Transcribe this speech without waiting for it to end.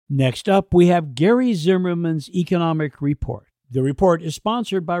Next up, we have Gary Zimmerman's Economic Report. The report is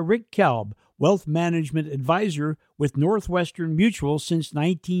sponsored by Rick Kalb, Wealth Management Advisor with Northwestern Mutual since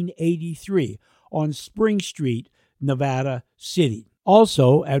 1983 on Spring Street, Nevada City.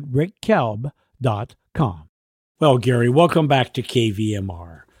 Also at rickkalb.com. Well, Gary, welcome back to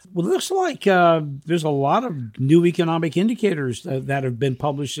KVMR. Well, it looks like there's a lot of new economic indicators that have been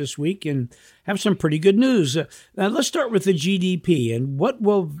published this week and have some pretty good news. Let's start with the GDP. And what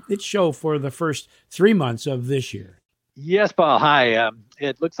will it show for the first 3 months of this year? Yes, Paul. Hi.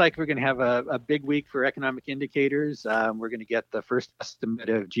 It looks like we're going to have a big week for economic indicators. We're going to get the first estimate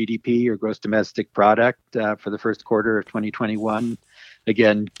of GDP, or gross domestic product, for the first quarter of 2021.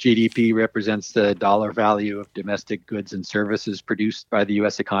 Again, GDP represents the dollar value of domestic goods and services produced by the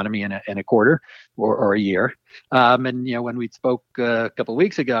U.S. economy in a quarter or a year. And when we spoke a couple of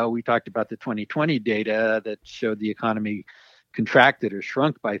weeks ago, we talked about the 2020 data that showed the economy contracted or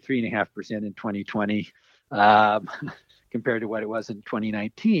shrunk by 3.5% in 2020. Compared to what it was in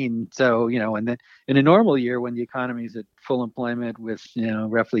 2019. So, in a normal year when the economy is at full employment with,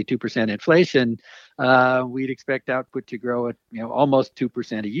 roughly 2% inflation, we'd expect output to grow at, almost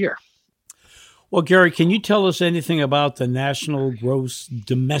 2% a year. Well, Gary, can you tell us anything about the National Gross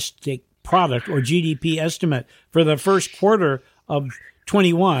Domestic Product, or GDP, estimate for the first quarter of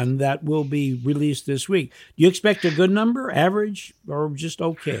 21 that will be released this week? Do you expect a good number, average, or just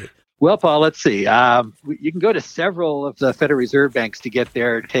okay? Well, Paul, let's see. You can go to several of the Federal Reserve banks to get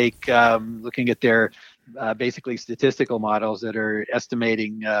their take, looking at their basically statistical models that are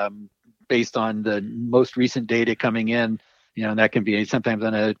estimating based on the most recent data coming in. And that can be sometimes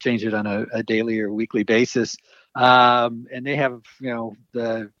change it on a daily or weekly basis. And they have,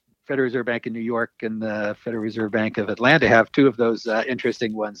 the Federal Reserve Bank in New York and the Federal Reserve Bank of Atlanta have two of those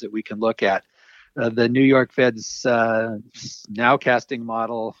interesting ones that we can look at. The New York Fed's nowcasting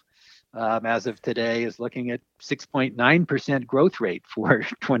model, as of today, is looking at 6.9% growth rate for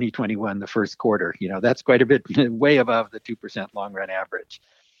 2021, the first quarter. That's quite a bit, way above the 2% long run average.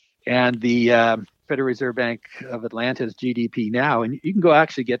 And the Federal Reserve Bank of Atlanta's GDP now, and you can go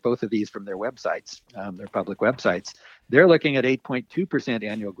actually get both of these from their websites, their public websites. They're looking at 8.2%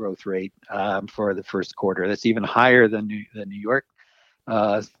 annual growth rate for the first quarter. That's even higher than the New York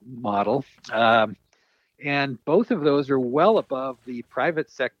model. And both of those are well above the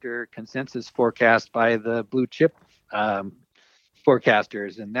private sector consensus forecast by the blue chip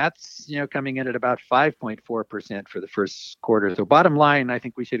forecasters. And that's, coming in at about 5.4% for the first quarter. So bottom line, I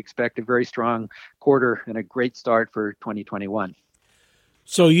think we should expect a very strong quarter and a great start for 2021.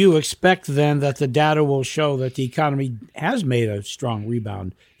 So you expect then that the data will show that the economy has made a strong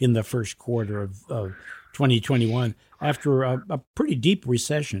rebound in the first quarter of 2021 after a pretty deep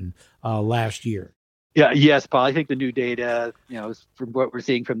recession last year. Yeah, yes, Paul. I think the new data, from what we're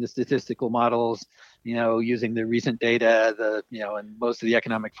seeing from the statistical models, using the recent data, and most of the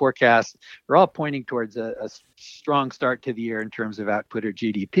economic forecasts, are all pointing towards a strong start to the year in terms of output or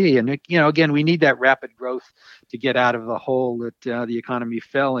GDP. And, again, we need that rapid growth to get out of the hole that the economy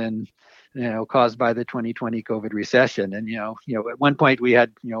fell in, caused by the 2020 COVID recession. And, at one point we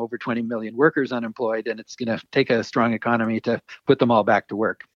had, over 20 million workers unemployed, and it's going to take a strong economy to put them all back to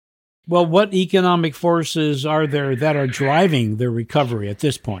work. Well, what economic forces are there that are driving the recovery at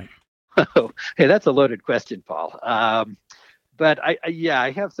this point? Oh, hey, that's a loaded question, Paul. But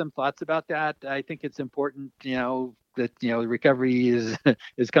I have some thoughts about that. I think it's important, that the recovery is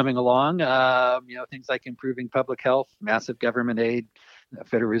coming along. Things like improving public health, massive government aid,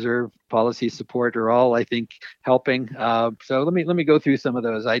 Federal Reserve policy support are all, I think, helping. So let me go through some of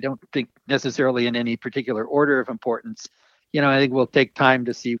those. I don't think necessarily in any particular order of importance. I think we'll take time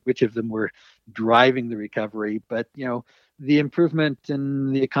to see which of them were driving the recovery. But, the improvement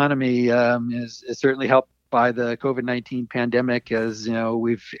in the economy is certainly helped by the COVID-19 pandemic, as,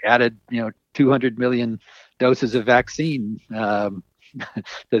 we've added, 200 million doses of vaccine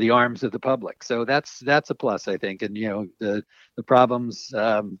to the arms of the public. So that's a plus, I think. And, the problems,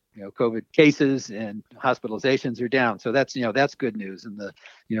 COVID cases and hospitalizations are down. So that's good news. And the,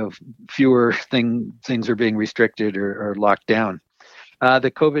 fewer things are being restricted or locked down.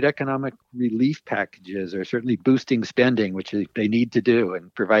 The COVID economic relief packages are certainly boosting spending, which they need to do,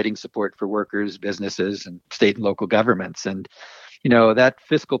 and providing support for workers, businesses, and state and local governments. And, that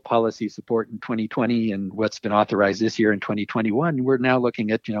fiscal policy support in 2020 and what's been authorized this year in 2021, we're now looking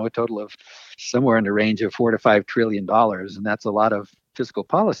at, a total of somewhere in the range of $4 to $5 trillion. And that's a lot of fiscal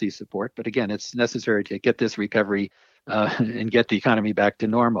policy support. But again, it's necessary to get this recovery and get the economy back to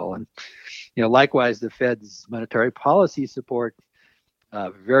normal. And, likewise, the Fed's monetary policy support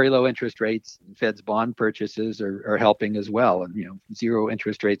Very low interest rates, Fed's bond purchases are helping as well. And, zero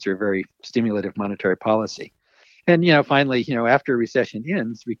interest rates are very stimulative monetary policy. And, finally, after a recession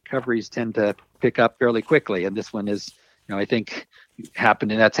ends, recoveries tend to pick up fairly quickly. And this one is, I think,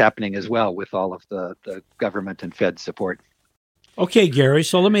 that's happening as well with all of the government and Fed support. Okay, Gary,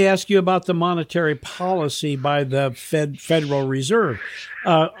 so let me ask you about the monetary policy by the Federal Reserve.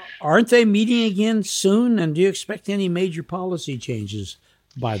 Aren't they meeting again soon? And do you expect any major policy changes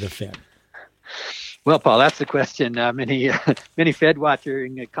by the Fed? Well, Paul, that's the question. Many Fed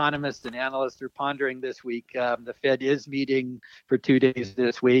watching economists and analysts are pondering this week. The Fed is meeting for 2 days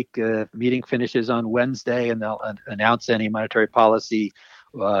this week. Meeting finishes on Wednesday, and they'll announce any monetary policy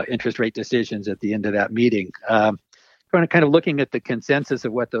interest rate decisions at the end of that meeting. Kind of looking at the consensus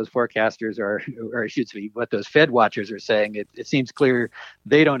of what those forecasters what those Fed watchers are saying, it seems clear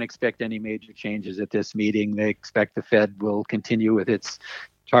they don't expect any major changes at this meeting. They expect the Fed will continue with its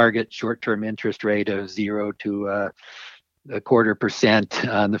target short-term interest rate of 0 to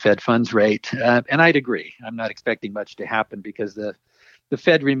 0.25% on the Fed funds rate. And I'd agree. I'm not expecting much to happen because the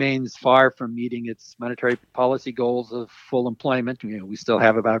Fed remains far from meeting its monetary policy goals of full employment. We still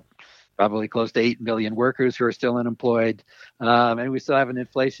have about probably close to 8 million workers who are still unemployed. And we still have an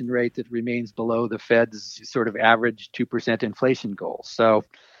inflation rate that remains below the Fed's sort of average 2% inflation goal. So,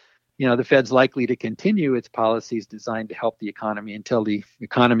 the Fed's likely to continue its policies designed to help the economy until the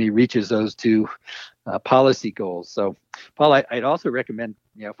economy reaches those two policy goals. So, Paul, I'd also recommend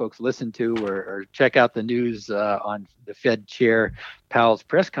folks listen to or check out the news on the Fed Chair Powell's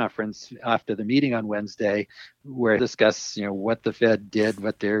press conference after the meeting on Wednesday, where they discuss what the Fed did,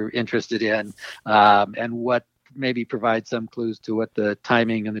 what they're interested in, and what maybe provide some clues to what the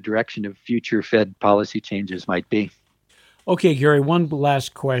timing and the direction of future Fed policy changes might be. Okay, Gary, one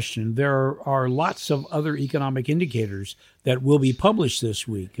last question. There are lots of other economic indicators that will be published this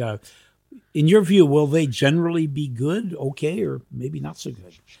week. In your view, will they generally be good, okay, or maybe not so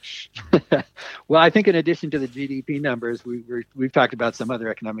good? Well, I think in addition to the GDP numbers, we've talked about some other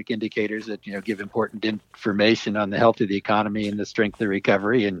economic indicators that give important information on the health of the economy and the strength of the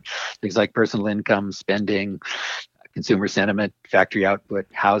recovery, and things like personal income, spending, consumer sentiment, factory output,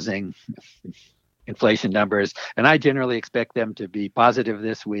 housing, inflation numbers. And I generally expect them to be positive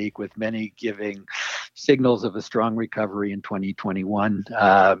this week, with many giving signals of a strong recovery in 2021.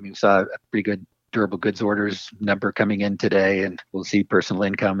 You saw a pretty good durable goods orders number coming in today, and we'll see personal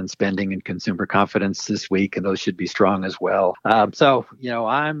income and spending and consumer confidence this week, and those should be strong as well. So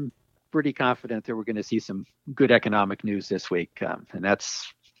I'm pretty confident that we're going to see some good economic news this week, and that's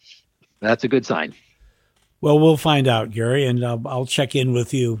a good sign. Well, we'll find out, Gary, and I'll check in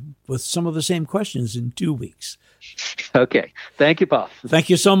with you with some of the same questions in 2 weeks. Okay. Thank you, Paul.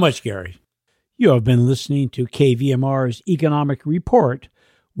 Thank you so much, Gary. You have been listening to KVMR's Economic Report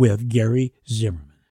with Gary Zimmerman.